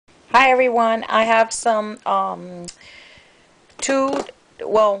Hi everyone. I have some one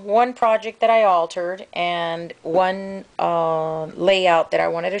project that I altered and one layout that I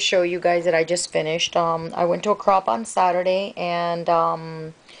wanted to show you guys that I just finished. I went to a crop on Saturday and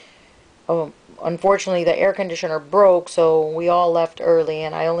oh, unfortunately the air conditioner broke, so we all left early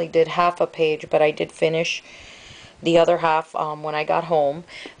and I only did half a page, but I did finish the other half when I got home.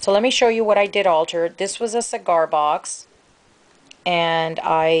 So let me show you what I did alter. This was a cigar box, and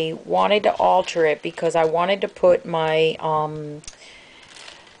I wanted to alter it because I wanted to put my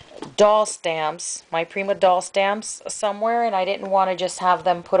doll stamps, my Prima doll stamps somewhere, and I didn't want to just have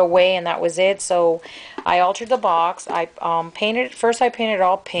them put away and that was it. So I altered the box. I painted first. I painted it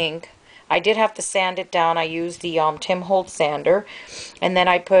all pink. I did have to sand it down. I used the Tim Holtz sander, and then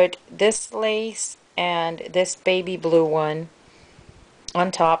I put this lace and this baby blue one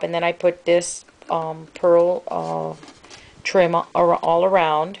on top, and then I put this pearl trim all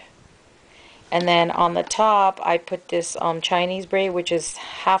around. And then on the top, I put this Chinese braid, which is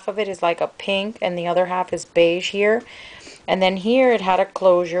half of it is like a pink and the other half is beige here. And then here it had a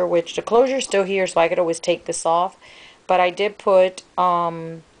closure, which the closure is still here, so I could always take this off. But I did put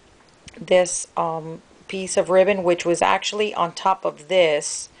this piece of ribbon, which was actually on top of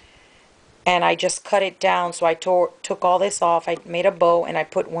this. And I just cut it down, so I took all this off. I made a bow, and I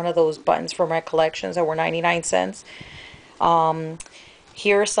put one of those buttons for my collections that were 99 cents.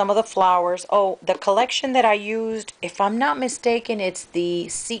 Here are some of the flowers. Oh, the collection that I used, if I'm not mistaken, it's the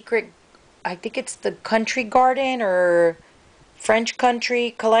secret, I think it's the Country Garden or French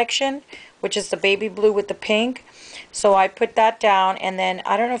Country collection, which is the baby blue with the pink. So I put that down, and then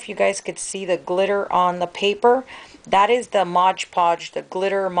I don't know if you guys could see the glitter on the paper. That is the Mod Podge, the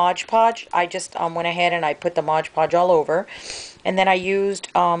glitter Mod Podge. I just went ahead and I put the Mod Podge all over. And then I used,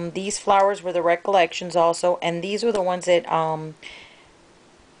 these flowers were the Recollections also, and these were the ones that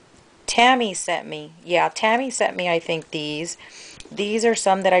Tammy sent me. Yeah, Tammy sent me, I think, these. These are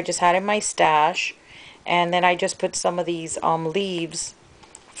some that I just had in my stash. And then I just put some of these leaves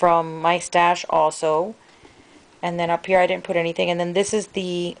from my stash also. And then up here I didn't put anything. And then this is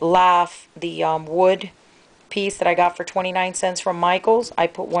the wood piece that I got for 29 cents from Michael's. I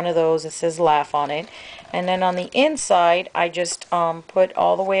put one of those. It says laugh on it. And then on the inside, I just put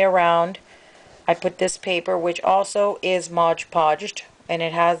all the way around. I put this paper, which also is Mod Podged, and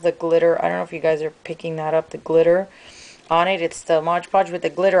it has the glitter. I don't know if you guys are picking that up, the glitter on it. It's the Mod Podge with the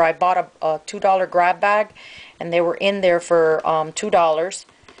glitter. I bought a $2 grab bag, and they were in there for $2.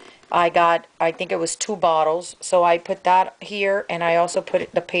 I got, I think it was 2 bottles, so I put that here, and I also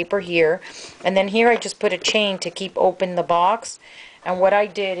put the paper here. And then here I just put a chain to keep open the box. And what I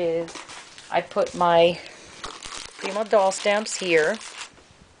did is I put my Prima doll stamps here.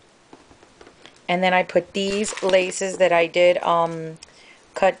 And then I put these laces that I did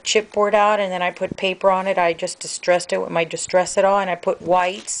cut chipboard out, and then I put paper on it. I just distressed it with my Distress It All, and I put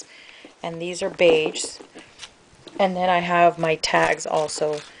whites, and these are beige. And then I have my tags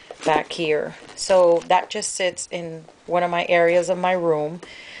also back here. So that just sits in one of my areas of my room.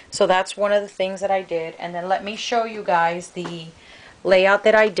 So that's one of the things that I did. And then let me show you guys the layout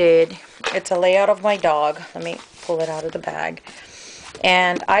that I did. It's a layout of my dog. Let me pull it out of the bag.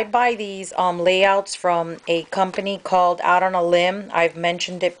 And I buy these layouts from a company called Out on a Limb. I've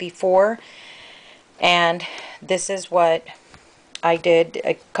mentioned it before. And this is what I did.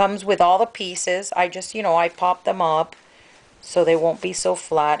 It comes with all the pieces. I just, I pop them up so they won't be so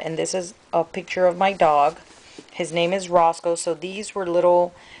flat. And this is a picture of my dog. His name is Roscoe. So these were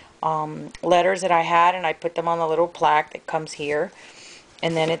little letters that I had, and I put them on the little plaque that comes here.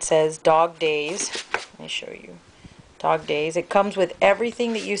 And then it says Dog Days. Let me show you. Dog Days. It comes with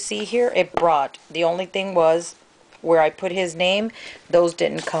everything that you see here. It brought. The only thing was where I put his name, those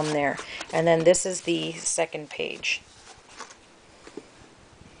didn't come there. And then this is the second page.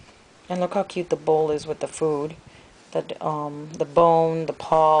 And look how cute the bowl is with the food. The bone, the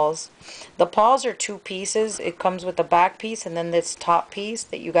paws. The paws are 2 pieces. It comes with the back piece and then this top piece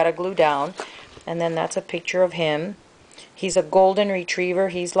that you gotta glue down. And then that's a picture of him. He's a golden retriever.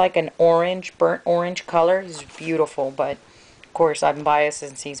 He's like an orange, burnt orange color. He's beautiful, but of course I'm biased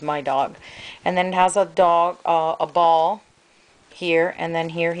since he's my dog. And then it has a dog, a ball here, and then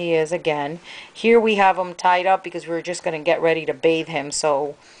here he is again. Here we have him tied up because we were just going to get ready to bathe him,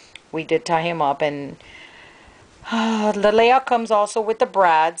 so we did tie him up. And the layout comes also with the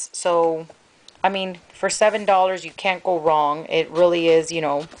brads, so I mean, for $7 you can't go wrong. It really is,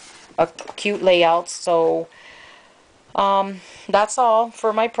 a cute layout. So that's all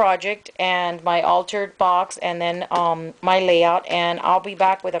for my project and my altered box, and then my layout, and I'll be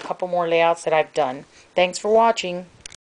back with a couple more layouts that I've done. Thanks for watching.